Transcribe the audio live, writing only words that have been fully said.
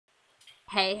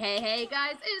Hey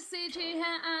guys, it's CG here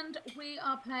and we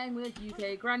are playing with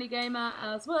ukGrannyGamer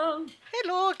as well.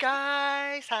 Hello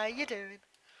guys, how you doing?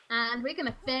 And we're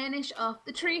gonna finish off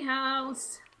the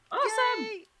treehouse. Awesome!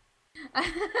 Yay!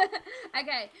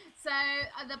 Okay, so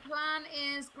the plan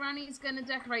is Granny's gonna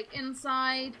decorate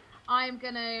inside. I'm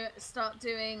gonna start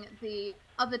doing the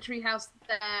other treehouse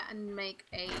there and make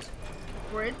a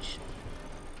bridge.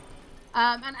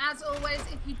 And as always,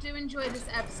 if you do enjoy this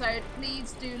episode,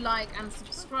 please do like and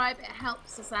subscribe. It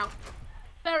helps us out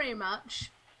very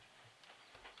much.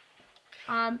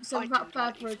 So without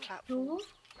further ado,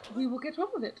 we will get on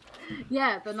with it.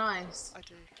 Yeah, they're nice. I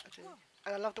do.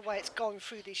 And I love the way it's gone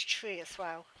through this tree as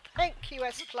well. Thank you,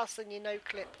 S Plus and your no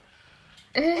clip.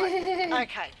 Right,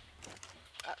 okay,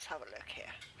 let's have a look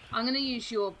here. I'm going to use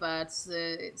your bird so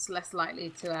it's less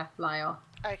likely to fly off.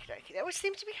 Okay. They always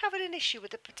seem to be having an issue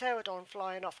with the pterodon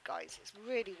flying off, guys. It's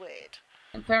really weird.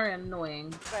 And very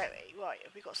annoying. Very. Right,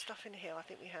 have we got stuff in here? I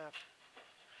think we have.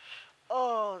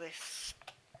 Oh, this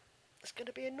is going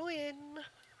to be annoying.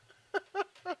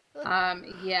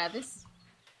 Yeah, this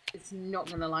is not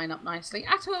going to line up nicely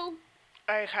at all.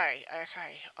 Okay.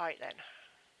 Right then.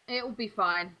 It will be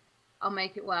fine. I'll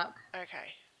make it work.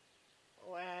 Okay.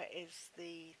 Where is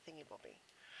the thingy-bobby?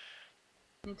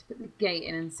 I need to put the gate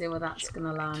in and see where that's going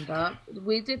to land up.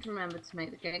 We did remember to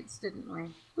make the gates, didn't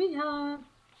we? We have.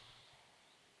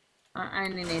 I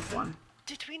only need one.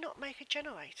 Did we not make a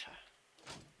generator?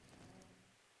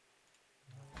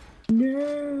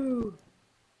 No!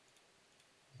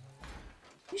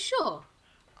 You sure?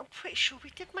 I'm pretty sure we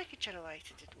did make a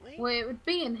generator, didn't we? Well, it would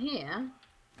be in here.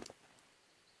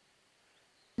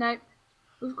 Nope.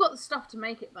 We've got the stuff to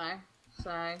make it though,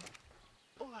 so...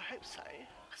 Oh, I hope so,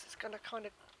 because it's going to kind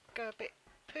of go a bit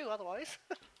poo otherwise.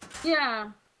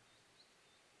 Yeah.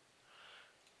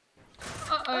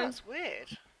 Uh-oh. Oh, that's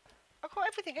weird. I've got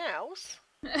everything else.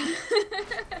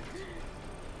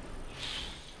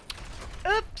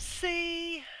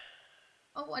 Oopsie.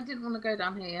 Oh, I didn't want to go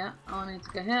down here yet. Oh, I need to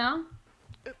go here.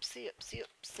 Oopsie.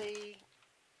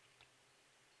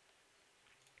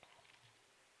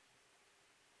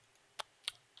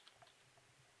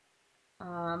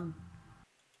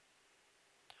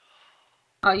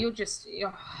 Oh, you're...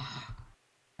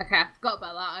 Okay, I forgot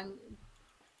about that. I'm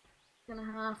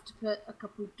gonna have to put a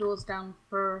couple of doors down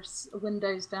first,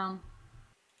 windows down.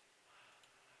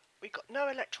 We got no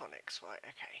electronics, right?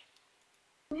 Okay.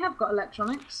 We have got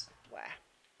electronics. Where?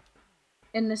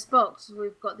 In this box,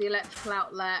 we've got the electrical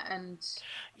outlet and...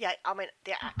 Yeah, I mean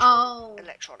the actual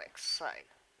electronics, so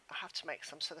I have to make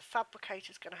some. So the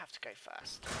fabricator's going to have to go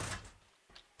first.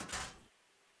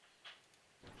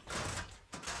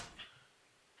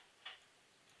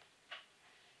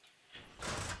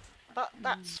 But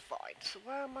that's fine. So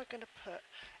where am I going to put...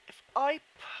 If I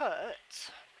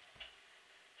put...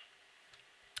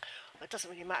 Well, it doesn't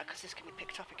really matter because this can be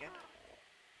picked up again.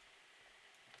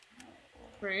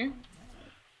 True.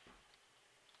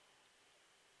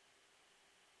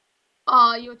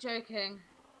 Oh, you're joking.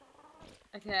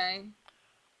 Okay.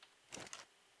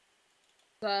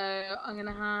 So I'm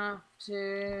gonna have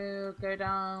to go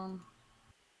down.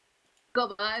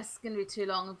 God, that's gonna be too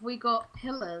long. Have we got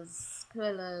pillars?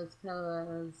 Pillars.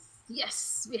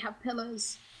 Yes, we have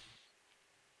pillars.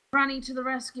 Granny to the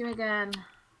rescue again.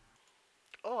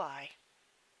 Oh, aye.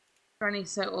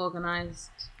 Granny's so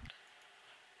organised.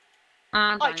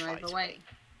 And I'm overweight.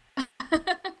 And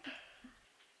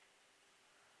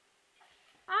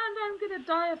I'm gonna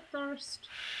die of thirst.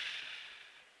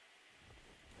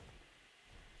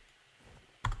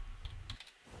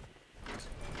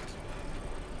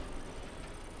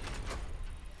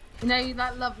 You know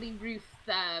that lovely roof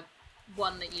there,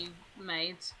 one that you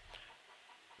made?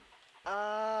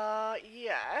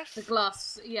 Yes. The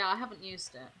glass, yeah, I haven't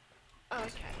used it. Oh,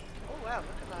 okay. Oh, wow,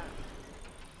 look at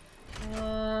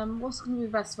that. What's going to be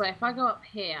the best way? If I go up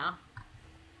here...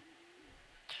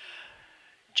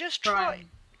 Just try...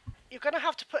 You're going to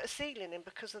have to put a ceiling in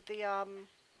because of the,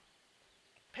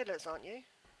 pillars, aren't you?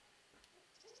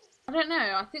 I don't know,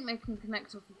 I think they can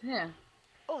connect off of here.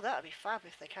 Oh, that would be fab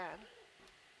if they can.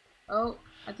 Oh,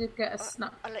 I did get a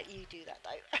snap. I'll let you do that,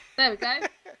 though. There we go.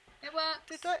 It worked.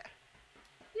 Did that?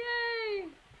 Yay!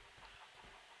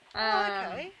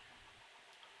 Okay.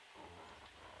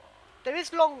 There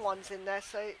is long ones in there,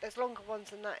 so there's longer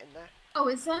ones than that in there. Oh,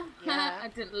 is there? Yeah. I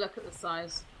didn't look at the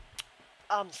size.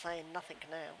 I'm saying nothing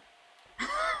now.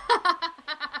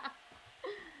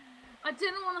 I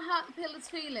didn't want to hurt the pillar's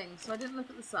feelings, so I didn't look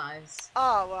at the size.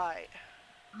 Oh, right.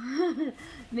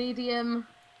 Medium.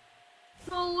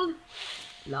 Small.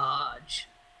 Large.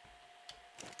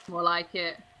 More like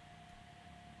it.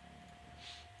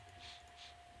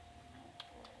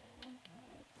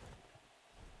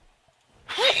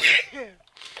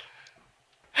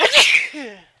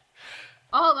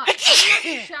 Oh, that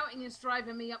bloody shouting is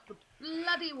driving me up the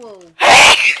bloody wall.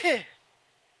 Oh,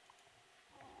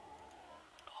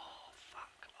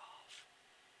 fuck off.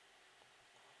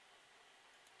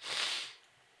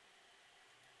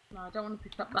 No, I don't want to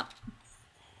pick up that.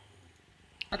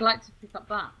 I'd like to pick up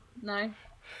that. No?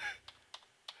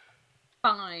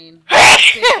 Fine. Let's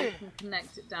see if we can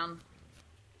connect it down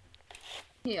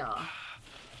here.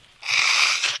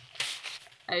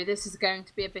 Oh, this is going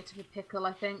to be a bit of a pickle,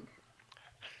 I think.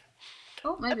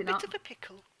 Oh, maybe not. A bit of a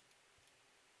pickle.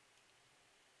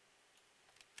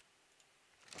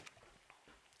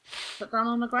 Put down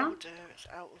on the ground? Oh dear, it's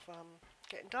out of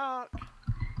getting dark.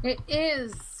 It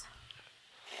is.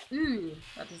 Ooh,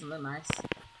 that doesn't look nice.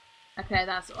 Okay,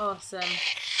 that's awesome.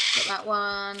 Get that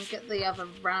one. Get the other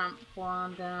ramp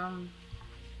one down.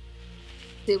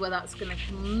 See where that's going to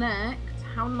connect.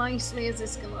 How nicely is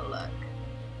this going to look?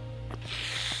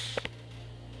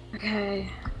 Okay.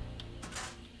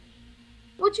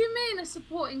 What do you mean a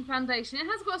supporting foundation? It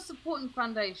has got a supporting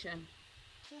foundation.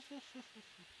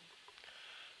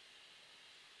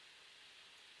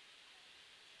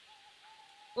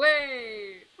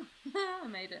 Wait! I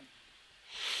made it.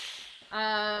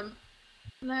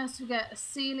 Let's get a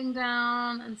ceiling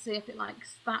down and see if it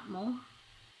likes that more.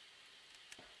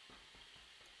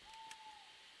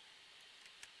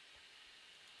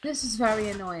 This is very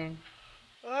annoying.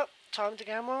 Oh, time to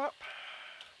gamma up.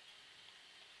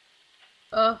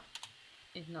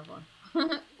 Another one.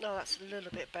 No, that's a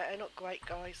little bit better. Not great,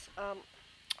 guys. I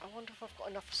wonder if I've got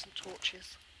enough for some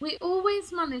torches. We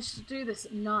always manage to do this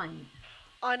at 9.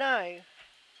 I know.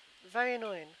 Very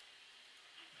annoying.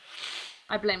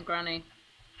 I blame Granny.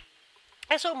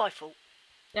 It's all my fault.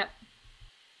 Yep.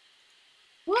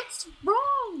 What's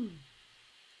wrong?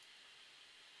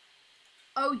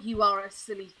 Oh, you are a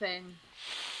silly thing.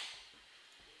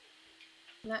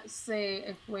 Let's see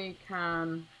if we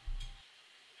can...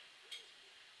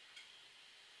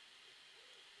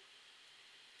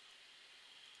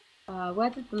 where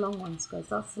did the long ones go?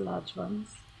 That's the large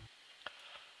ones.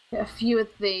 Get a few of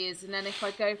these, and then if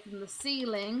I go from the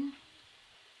ceiling,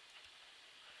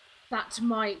 that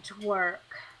might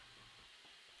work.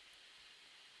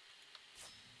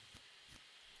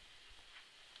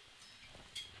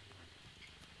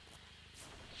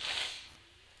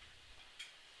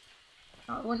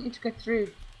 Oh, I want you to go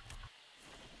through.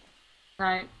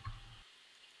 No.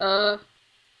 The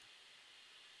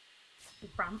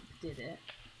ramp did it.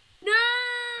 No!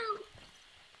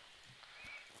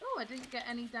 Oh, I didn't get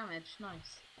any damage.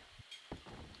 Nice.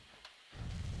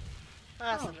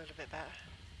 That's a little bit better.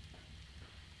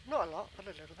 Not a lot, but a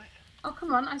little bit. Oh,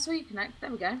 come on. I saw you connect. There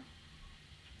we go.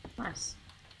 Nice.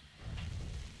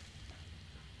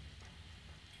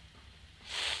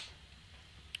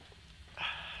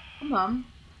 Come on.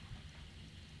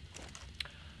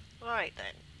 Right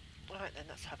then. Right then,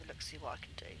 let's have a look, see what I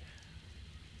can do.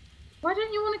 Why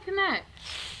don't you want to connect?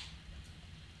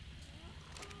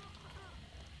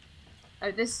 Oh,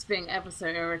 this is being ever so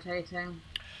irritating.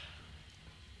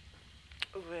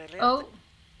 Really? Oh.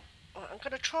 I'm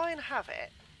going to try and have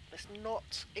it. It's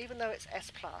not, even though it's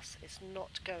S+, it's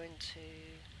not going to...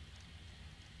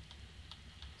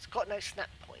 It's got no snap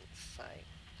points, so...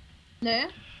 No?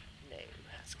 No,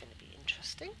 that's going to be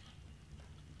interesting.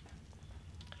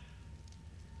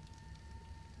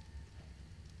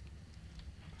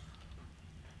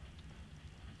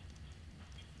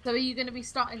 So are you going to be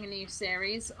starting a new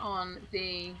series on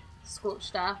the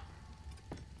Scorched Earth?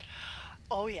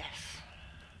 Oh yes.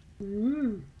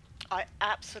 I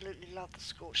absolutely love the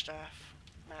Scorched Earth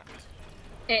map.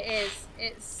 It is.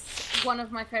 It's one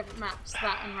of my favourite maps,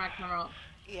 that and Ragnarok.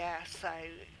 Yeah, so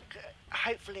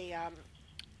hopefully,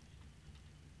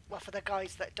 well, for the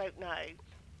guys that don't know,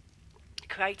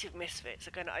 Creative Misfits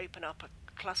are going to open up a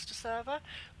cluster server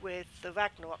with the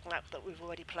Ragnarok map that we've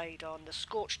already played on, the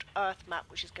Scorched Earth map,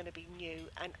 which is going to be new,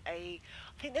 and I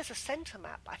think there's a centre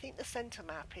map. I think the centre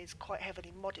map is quite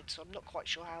heavily modded, so I'm not quite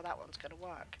sure how that one's going to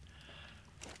work.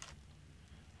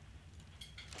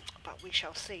 But we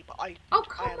shall see. But I am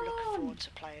looking forward to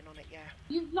playing on it, yeah.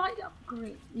 You've lighted up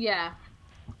green. Yeah.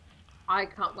 I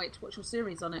can't wait to watch your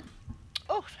series on it.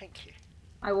 Oh, thank you.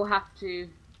 I will have to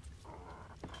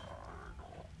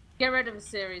get rid of a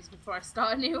series before I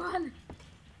start a new one.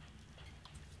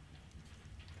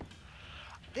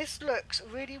 This looks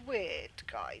really weird,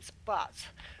 guys, but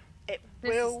it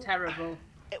This is terrible.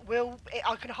 It will.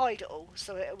 I can hide it all,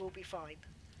 so it will be fine.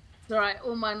 It's alright,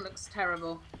 all mine looks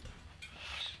terrible.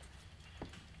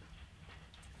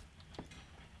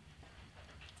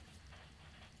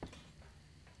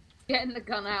 Getting the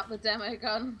gun out, the demo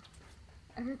gun.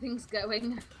 Everything's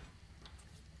going.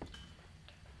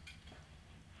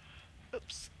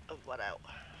 Oops, I've run out.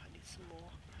 I need some more.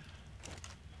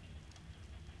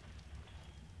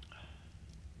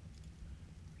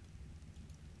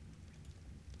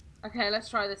 Okay, let's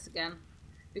try this again.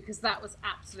 Because that was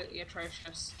absolutely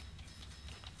atrocious.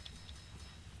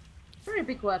 Very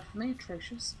big word for me,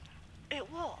 atrocious.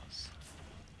 It was.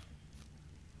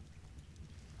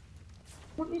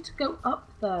 I want you to go up,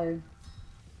 though.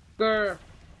 Grr.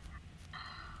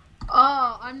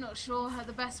 Oh, I'm not sure how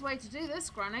the best way to do this,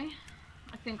 Granny.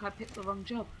 I think I picked the wrong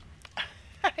job.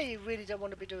 You really don't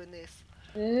want to be doing this.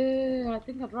 I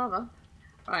think I'd rather.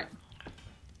 Right.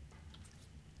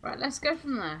 Right, let's go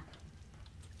from there.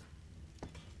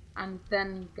 And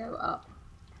then go up.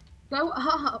 Go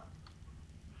up!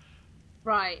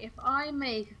 Right, if I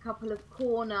make a couple of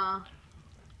corner...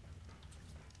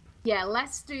 Yeah,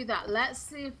 let's do that. Let's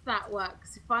see if that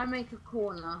works. If I make a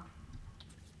corner...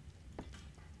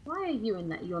 Why are you in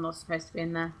there? You're not supposed to be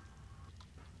in there.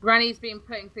 Granny's been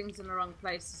putting things in the wrong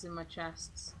places in my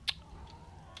chests.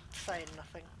 Saying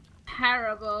nothing.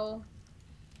 Terrible.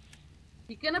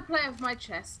 If you're gonna play with my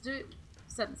chest, do it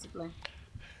sensibly.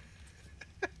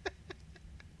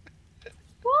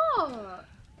 What?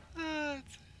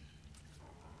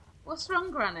 What's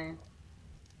wrong, Granny?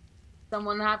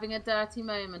 Someone having a dirty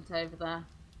moment over there.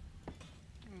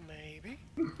 Maybe.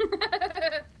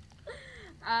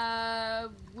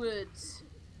 Wood.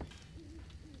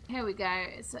 Here we go.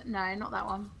 No, not that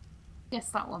one. Yes,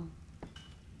 that one.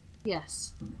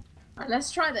 Yes. Right,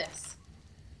 let's try this.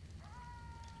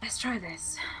 Let's try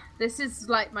this. This is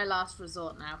like my last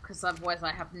resort now, because otherwise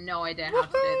I have no idea how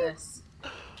to do this.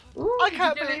 Ooh, I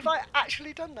can't believe I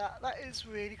actually done that. That is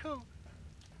really cool.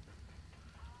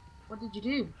 What did you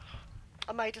do?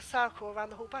 I made a circle around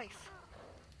the whole base.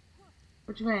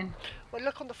 What do you mean? Well,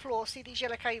 look on the floor. See these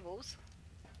yellow cables?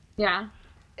 Yeah.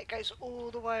 It goes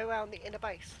all the way around the inner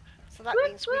base. So that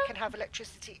means we can have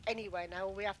electricity anywhere now.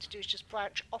 All we have to do is just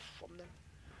branch off from them.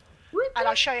 And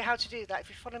I'll show you how to do that if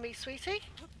you follow me, sweetie.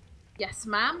 Yes,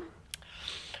 ma'am.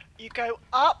 You go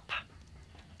up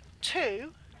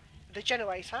to the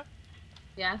generator.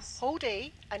 Yes. Hold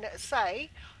E and it'll say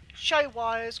show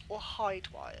wires or hide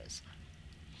wires.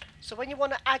 So when you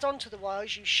want to add on to the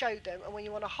wires, you show them, and when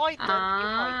you want to hide them, you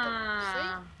hide them.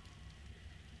 See?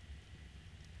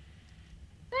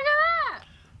 Look at that!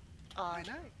 I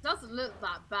know. Doesn't look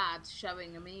that bad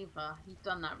showing them either. You've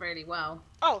done that really well.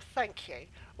 Oh, thank you.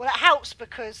 Well, it helps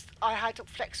because I had a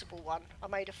flexible one. I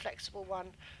made a flexible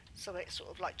one, so it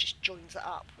sort of like just joins it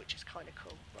up, which is kind of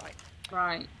cool, right?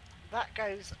 Right. That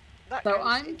goes. That so goes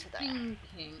I'm into there.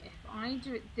 thinking if I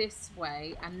do it this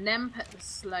way and then put the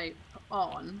slope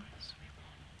on.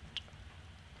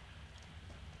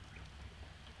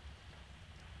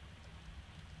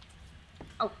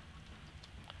 Oh.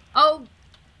 Oh.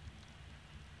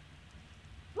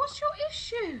 What's your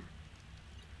issue?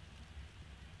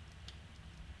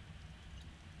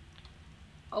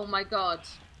 Oh my god.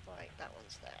 Right, that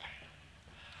one's there.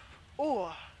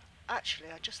 Oh, actually,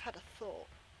 I just had a thought.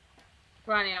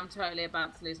 Granny, I'm totally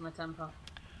about to lose my temper.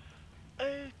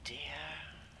 Oh dear.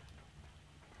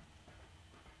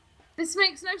 This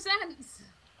makes no sense.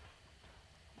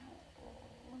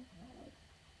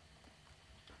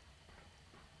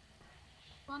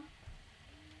 One.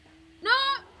 No!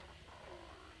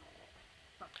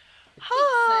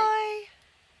 Hi!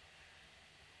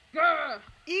 Grr.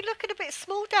 You looking a bit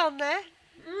small down there?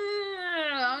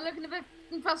 I'm looking a bit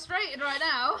frustrated right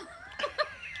now.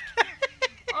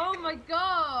 Oh my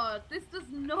god, this does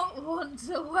not want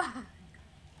to work.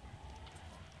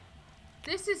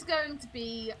 This is going to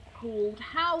be called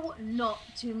How Not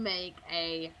to Make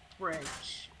a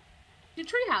Bridge. To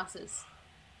tree houses.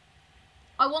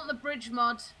 I want the bridge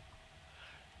mod.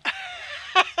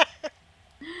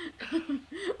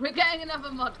 We're getting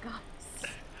another mod,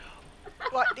 guys.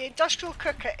 Right, the industrial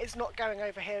cooker is not going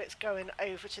over here, it's going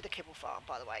over to the kibble farm,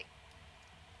 by the way.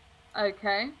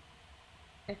 Okay.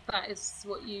 If that is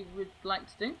what you would like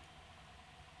to do.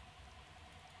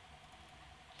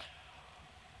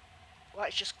 Right,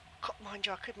 it's just, mind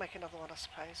you, I could make another one, I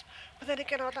suppose. But then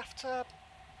again, I'd have to...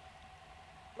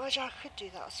 Mind you, I could do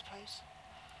that, I suppose.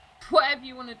 Whatever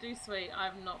you want to do, sweet.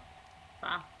 I'm not...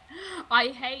 I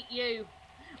hate you.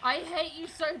 I hate you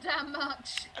so damn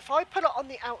much. If I put it on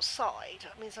the outside,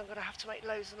 that means I'm going to have to make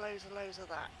loads and loads and loads of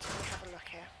that. Let me have a look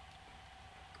here.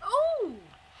 Ooh!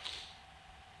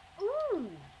 Ooh!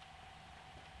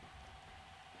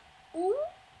 Ooh!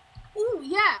 Ooh,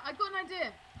 yeah, I got an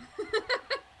idea.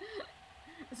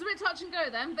 It's a bit touch and go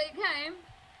then, but it came.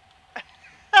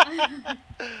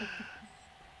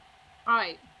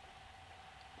 Alright.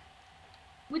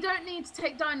 We don't need to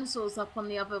take dinosaurs up on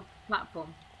the other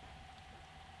platform.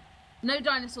 No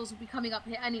dinosaurs will be coming up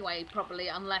here anyway, probably,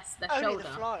 unless they're Only shoulder. the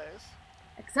flyers.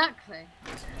 Exactly.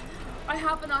 I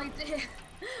have an idea,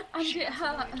 and She it has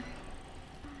an hurt. idea.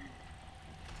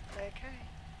 Okay.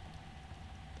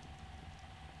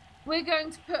 We're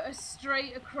going to put a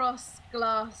straight across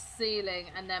glass ceiling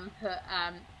and then put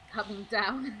coming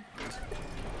down.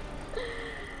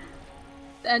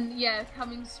 And yeah,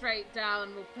 coming straight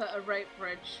down, we'll put a rope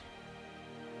bridge.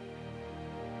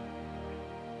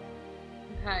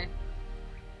 Okay.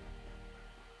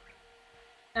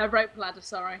 A rope ladder,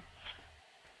 sorry.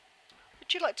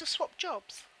 Would you like to swap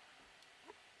jobs?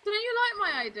 Don't you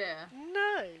like my idea?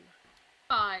 No.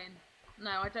 Fine.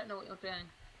 No, I don't know what you're doing.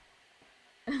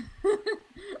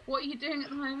 What are you doing at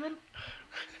the moment?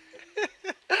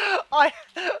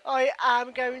 I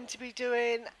am going to be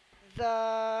doing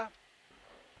the...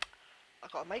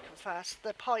 I've got to make them first.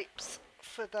 The pipes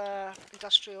for the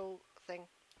industrial thing.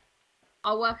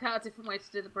 I'll work out a different way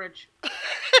to do the bridge.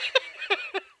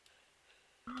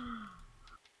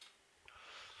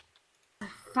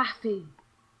 Faffy.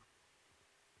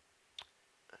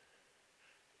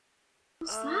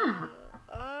 What's that?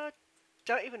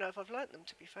 Don't even know if I've learnt them,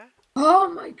 to be fair. Oh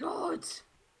my god!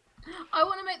 I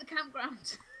want to make the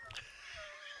campground.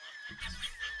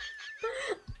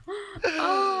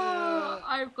 Oh,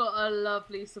 I've got a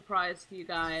lovely surprise for you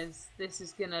guys. This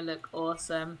is gonna look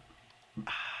awesome.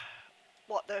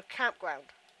 What, the campground?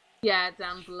 Yeah,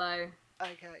 down below.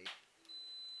 Okay.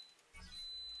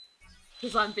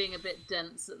 Because I'm being a bit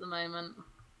dense at the moment.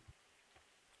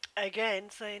 Again,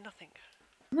 say nothing.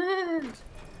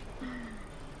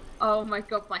 Oh my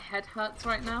god, my head hurts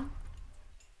right now.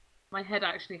 My head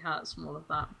actually hurts from all of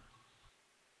that.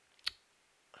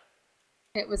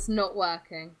 It was not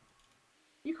working.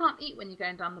 You can't eat when you're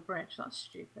going down the bridge. That's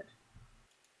stupid.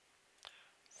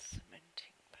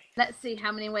 Cementing base. Let's see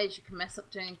how many ways you can mess up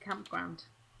doing a campground.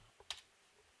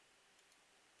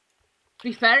 To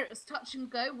be fair, it was touch and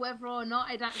go whether or not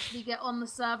I'd actually get on the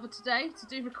server today to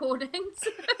do recordings.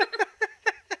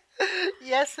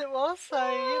 Yes, it was, so,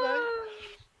 you know.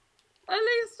 At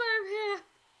least I'm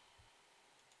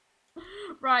here.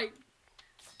 Right.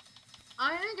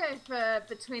 I'm going to go for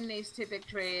between these two big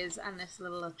trees and this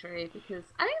little tree because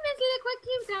I think they look quite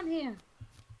cute down here.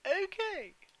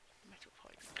 Okay. Metal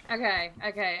pipes.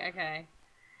 Okay.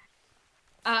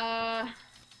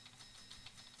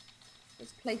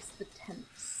 Let's place the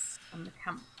tents on the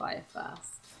campfire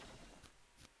first.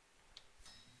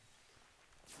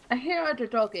 I heard a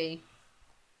doggy.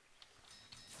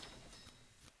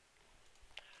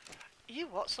 You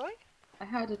what, sorry? I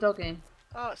heard a doggy.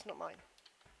 Oh, it's not mine.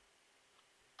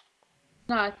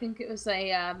 No, I think it was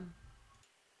a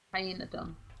hyena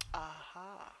dog.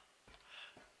 Aha.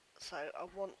 So I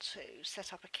want to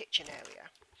set up a kitchen area.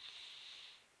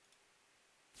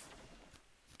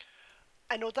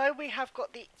 And although we have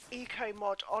got the eco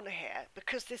mod on here,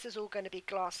 because this is all going to be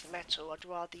glass and metal, I'd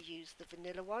rather use the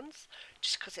vanilla ones,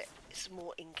 just because it's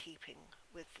more in keeping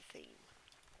with the theme.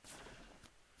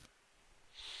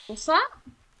 What's that?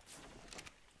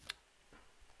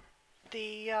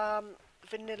 The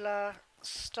vanilla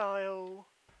style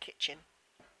kitchen.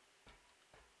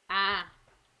 Ah.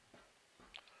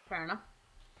 Fair enough.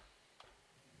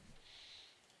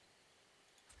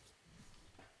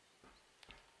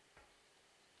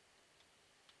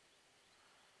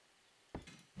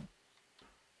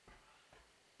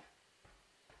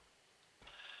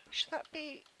 Should that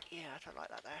be... Yeah, I don't like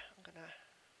that there. I'm going to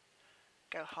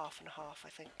go half and half, I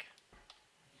think.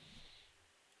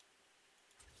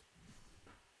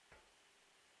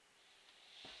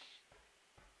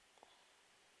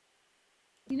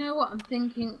 You know what? I'm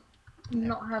thinking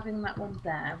not having that one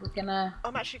there. We're gonna...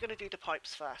 I'm actually going to do the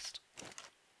pipes first.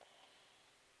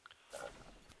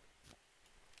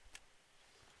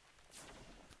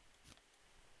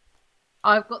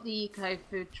 I've got the eco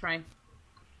food tray.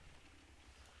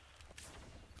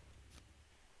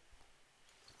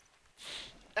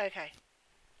 Okay.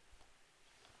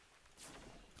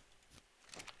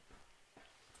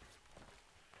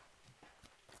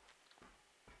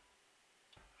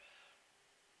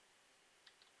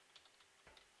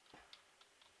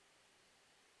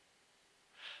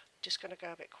 Just going to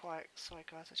go a bit quiet. Sorry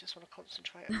guys, I just want to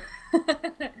concentrate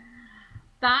a bit.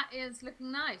 That is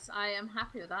looking nice. I am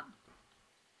happy with that.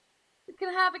 We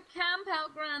can have a camp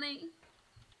out, Granny.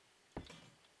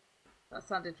 That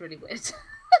sounded really weird.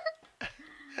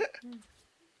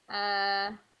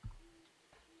 I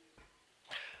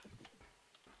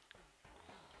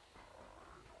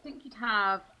think you'd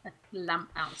have a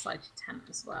lamp outside your tent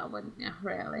as well, wouldn't you?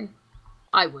 Really?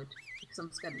 I would, because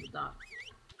I'm scared of the dark.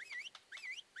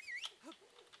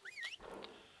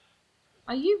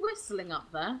 Are you whistling up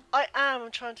there? I am.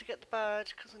 I'm trying to get the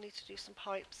bird because I need to do some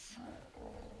pipes.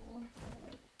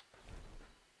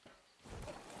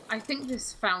 I think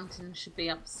this fountain should be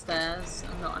upstairs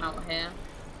and not out here.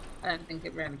 I don't think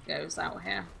it really goes out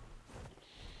here.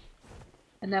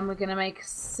 And then we're going to make a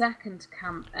second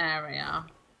camp area.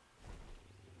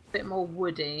 A bit more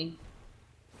woody.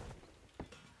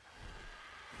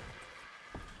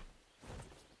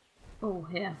 Oh,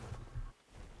 here.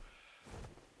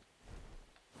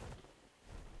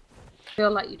 I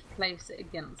feel like you'd place it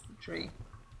against the tree.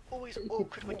 Always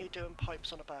awkward when you're doing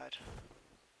pipes on a bird.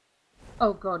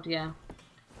 Oh god, yeah.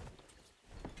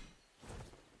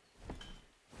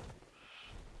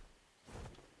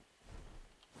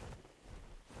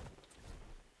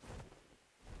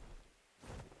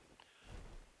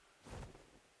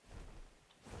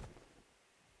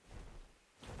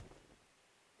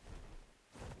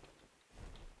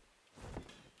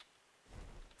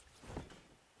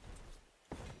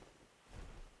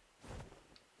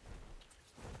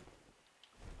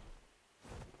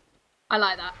 I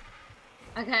like that.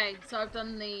 Okay, so I've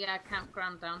done the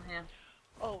campground down here.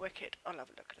 Oh, wicked. I'll have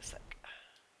a look in a sec.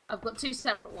 I've got two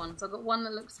separate ones. I've got one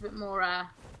that looks a bit more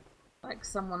like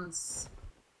someone's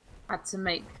had to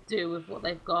make do with what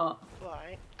they've got.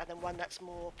 Right, and then one that's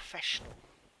more professional.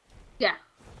 Yeah.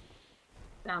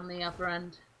 Down the other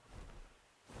end.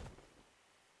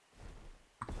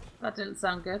 That didn't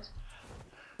sound good.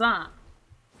 That?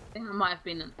 I think I might have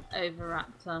been an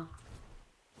overraptor.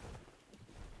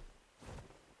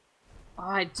 Oh,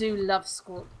 I do love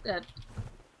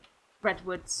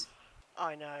redwoods.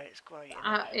 I know, it's great.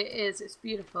 It is, it's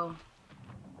beautiful.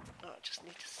 Oh, I just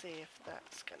need to see if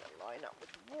that's going to line up with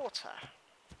the water.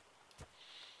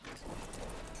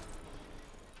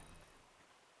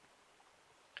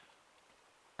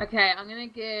 Okay, I'm going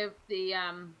to give the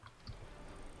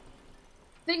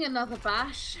thing another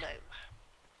bash. No.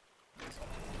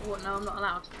 What? No, I'm not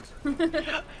allowed.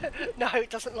 No,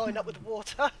 it doesn't line up with the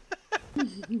water.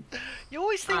 You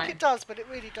always think it does, but it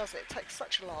really doesn't. It takes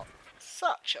such a lot.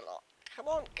 Such a lot. Come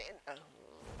on, get in.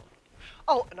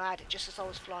 Oh, and I had it just as I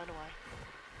was flying away.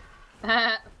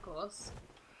 Of course.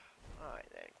 Alright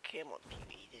then, come on,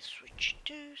 baby. This rich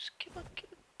juice. Come on,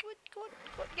 come on, come on, come on,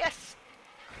 come on. Yes!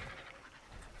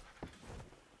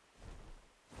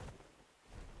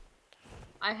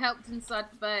 I helped inside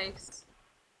the base.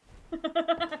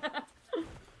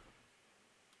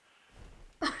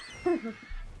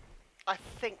 I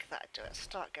think that'd do it.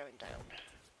 Start going down.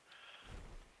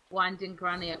 Winding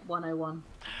Granny at 101.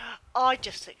 I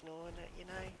just ignoring it, you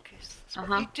know, because that's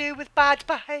what you do with bad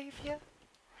behaviour.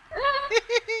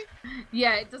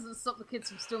 Yeah, it doesn't stop the kids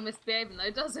from still misbehaving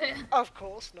though, does it? Of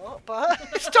course not, but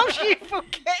it stops you from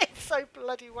getting so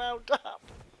bloody wound up.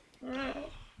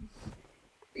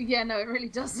 Yeah, no, it really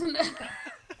doesn't.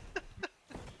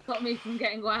 Stop me from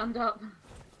getting wound up.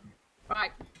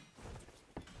 Right.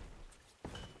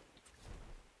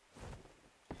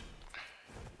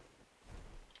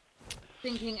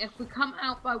 Thinking if we come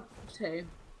out by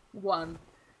 1,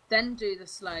 then do the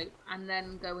slope, and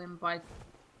then go in by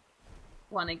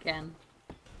 1 again.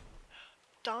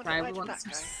 Darn So it, we where did want that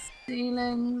some go?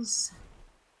 ceilings,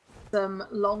 some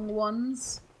long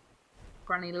ones.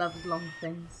 Granny loves long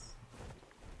things.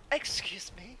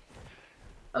 Excuse me?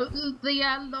 Oh, the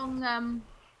long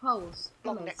poles.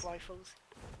 Long neck rifles.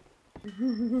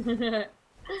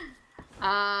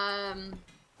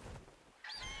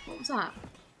 What was that?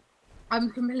 I'm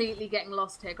completely getting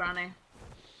lost here, Granny.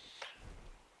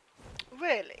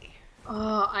 Really?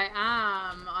 Oh, I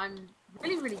am. I'm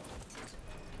really...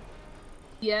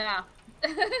 Yeah.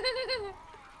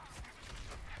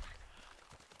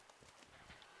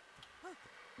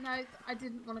 No, I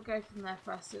didn't want to go from there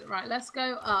first. Right, let's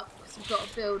go up, because we've got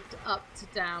to build up to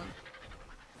down.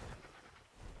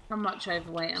 How much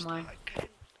overweight am I?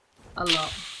 A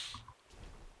lot.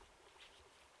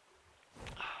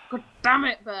 God damn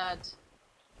it, bird!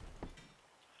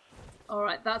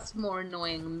 Alright, that's more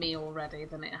annoying me already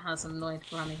than it has annoyed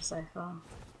Granny so far.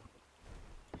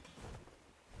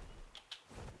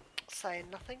 Saying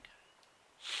nothing.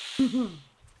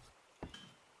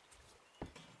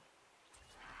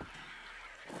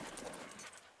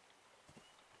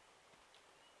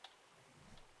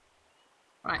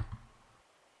 Right.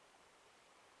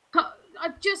 I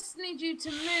just need you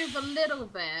to move a little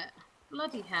bit.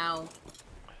 Bloody hell.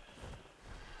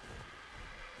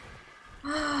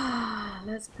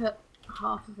 Let's put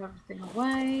half of everything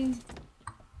away.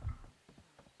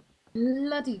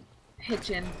 Bloody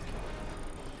pigeon.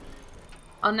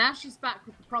 Oh, now she's back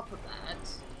with the proper bird.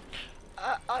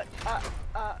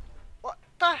 What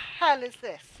the hell is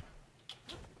this?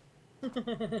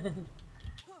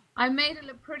 I made it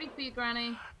look pretty for you,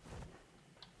 Granny.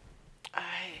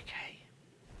 Okay.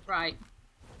 Right.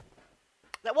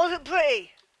 That wasn't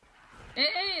pretty. It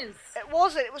is. It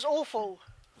wasn't. It was awful.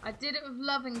 I did it with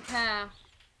love and care.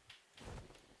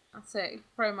 That's it.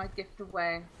 Throw my gift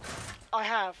away. I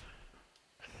have.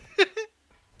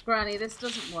 Granny, this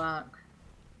doesn't work.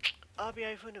 I'll be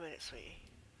over in a minute, sweetie.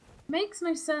 Makes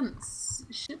no sense.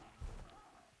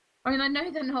 I mean, I know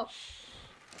they're not.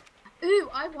 Ooh,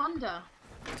 I wonder.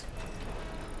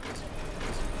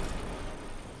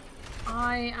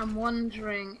 I am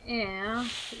wondering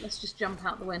if... Let's just jump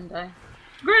out the window.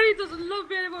 Granny doesn't love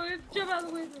me anymore. Let's jump out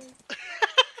the window.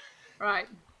 Right.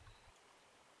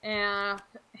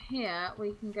 Here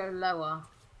we can go lower.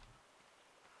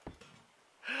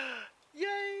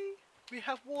 Yay! We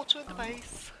have water in the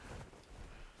base.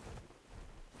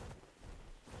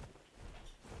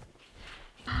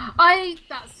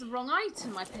 That's the wrong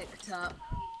item I picked up.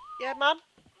 Yeah, Mum?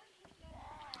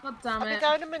 God damn it. I'll be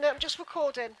there in a minute. I'm just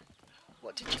recording.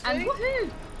 What did you do? And woohoo!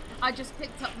 I just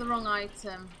picked up the wrong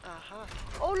item. Uh-huh.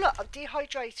 Oh, look, I'm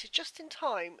dehydrated just in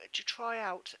time to try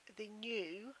out the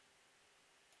new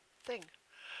thing.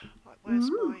 Right, where's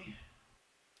my...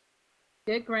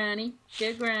 Good Granny.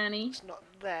 Good Granny. It's not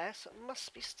there, so it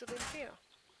must be still in here.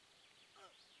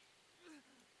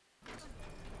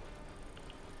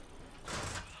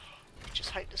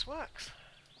 Just hope this works.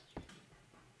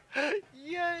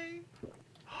 Yay!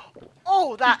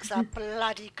 Oh, that's a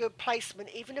bloody good placement,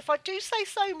 even if I do say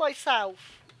so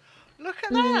myself. Look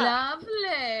at that.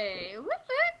 Lovely.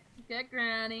 Whoop-whoop. Good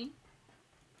Granny.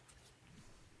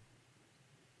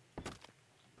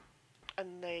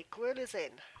 And the grill is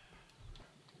in.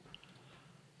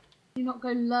 You not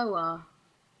go lower.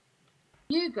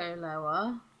 You go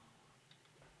lower.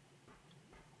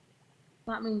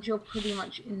 That means you're pretty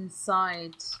much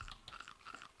inside.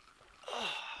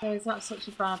 So is that such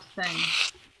a bad thing?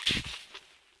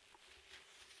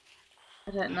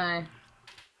 I don't know.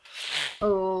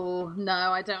 Oh, no,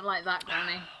 I don't like that,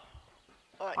 Granny.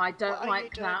 Right, I don't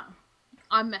like that.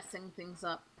 I'm messing things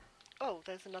up. Oh,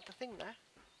 there's another thing there.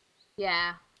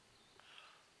 Yeah.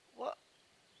 What?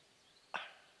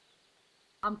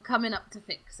 I'm coming up to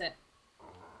fix it.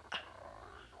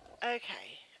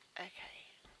 Okay, okay.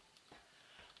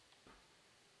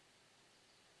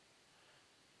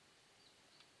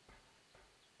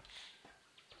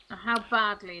 Now, how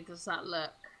badly does that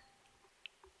look?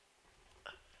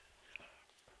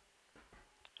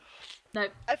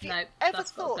 Nope. Have you nope, ever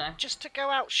thought just to go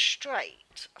out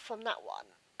straight from that one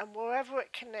and wherever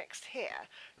it connects here,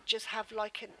 just have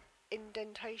like an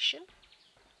indentation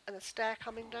and a stair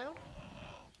coming down?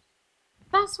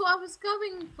 That's what I was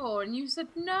going for, and you said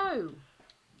no.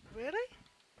 Really?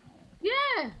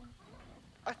 Yeah.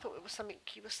 I thought it was something,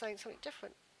 you were saying something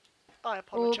different. I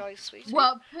apologise, sweetie.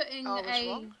 Well, putting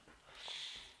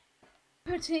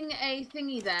a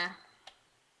thingy there.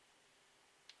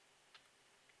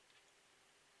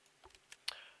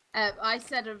 I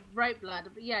said a rope ladder,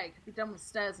 but yeah, it could be done with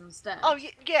stairs instead. Oh,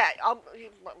 yeah.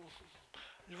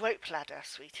 Rope ladder,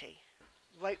 sweetie.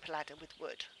 Rope ladder with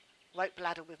wood. Rope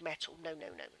ladder with metal. No, no,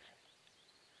 no.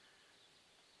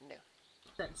 No.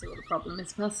 Don't see what the problem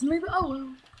is personally, but oh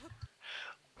well.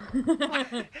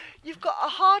 You've got a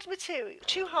hard material,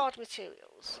 two hard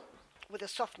materials with a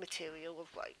soft material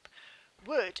of rope.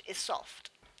 Wood is soft,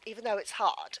 even though it's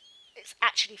hard. It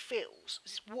actually feels,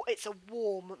 it's a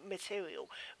warm material.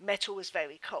 Metal is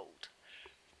very cold.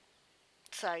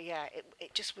 So yeah,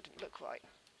 it just wouldn't look right.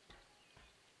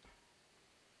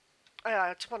 Oh,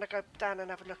 I just want to go down and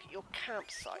have a look at your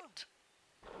campsite.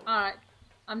 Alright,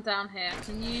 I'm down here.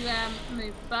 Can you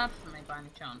move the bird for me by any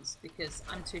chance? Because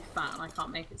I'm too fat and I can't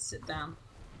make it sit down.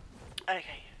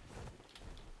 Okay.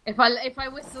 If I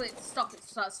whistle it to stop, it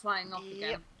starts flying off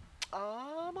again.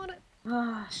 I'm on it.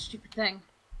 Ah, stupid thing.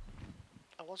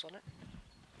 I was on it.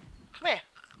 Come here.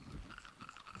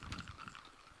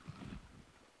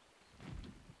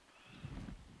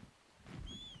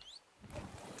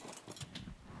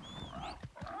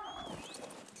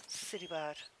 Silly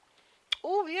bird.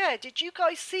 Oh yeah, did you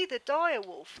guys see the dire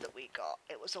wolf that we got?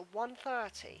 It was a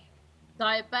 130.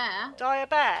 Dire bear? Dire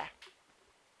bear.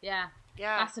 Yeah.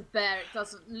 Yeah. That's a bear. It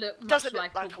doesn't look much Doesn't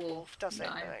like look like a wolf, does it?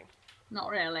 No, No. not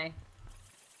really.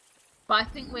 But I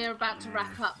think we're about to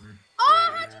wrap up.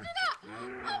 Oh, how'd you do that?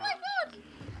 Oh my god!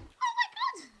 Oh my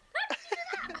god! How'd you do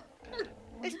that?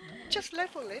 It's just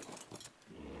leveling.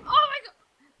 Oh my god!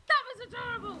 That was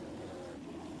adorable!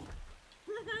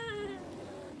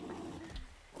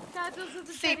 That does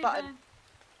the C button.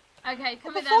 Bear. Okay,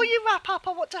 come Well, in before then. you wrap up,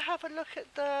 I want to have a look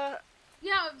at the...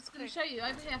 Yeah, I was going to show you.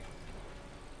 Over here.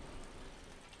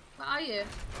 Where are you?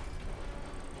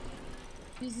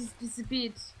 This is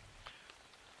disappeared.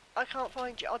 I can't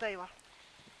find you. Oh, there you are.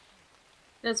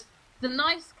 There's the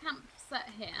nice camp set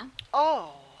here.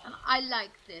 Oh. And I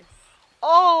like this.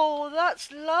 Oh,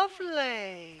 that's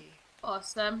lovely.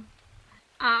 Awesome.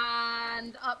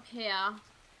 And up here.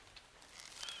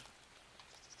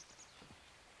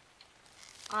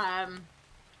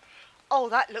 Oh,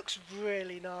 that looks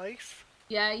really nice.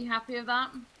 Yeah, you happy with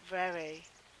that? Very.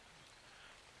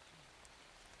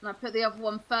 And I put the other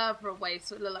one further away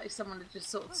so it looked like someone had just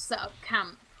sort of set up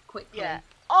camp quickly. Yeah.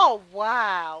 Oh,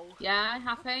 wow. Yeah,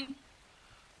 happy?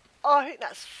 Oh, I think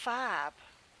that's fab.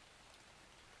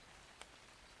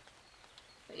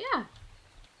 But yeah.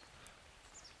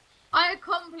 I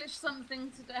accomplished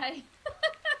something today.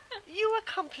 You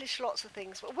accomplish lots of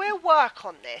things, but we'll work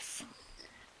on this,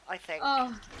 I think.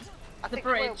 Oh, I think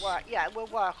bridge. we'll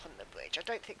work on the bridge. I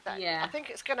don't think that... Yeah. I think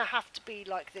it's going to have to be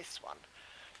like this one,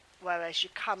 whereas you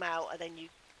come out and then you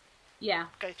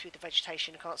go through the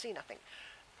vegetation and can't see nothing.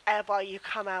 Whereby you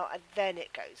come out and then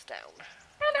it goes down.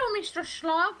 Hello, Mr.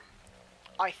 Slug.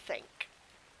 I think.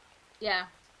 Yeah.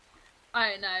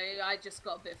 I don't know, I just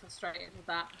got a bit frustrated with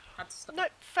that. Had to stop. No,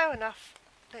 fair enough.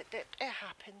 It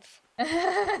happens.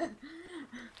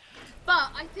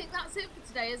 But I think that's it for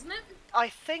today, isn't it? I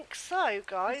think so,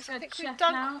 guys. I think we've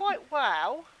done out. quite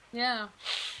well. Yeah.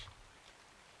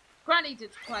 Granny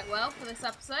did quite well for this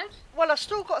episode. Well, I've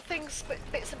still got things,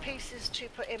 bits and pieces to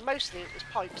put in. Mostly it was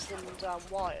pipes and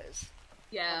wires.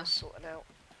 Yeah. I was sorting out.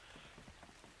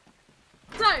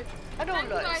 So, and thank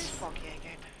you it's guys foggy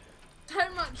again.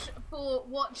 so much for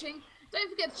watching. Don't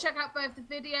forget to check out both the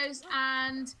videos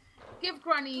and give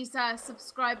Granny's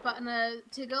subscribe button a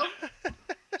tiggle.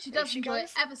 She does enjoy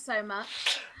it ever so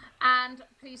much. And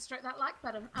please stroke that like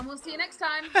button. And we'll see you next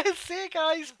time. See you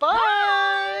guys.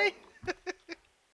 Bye.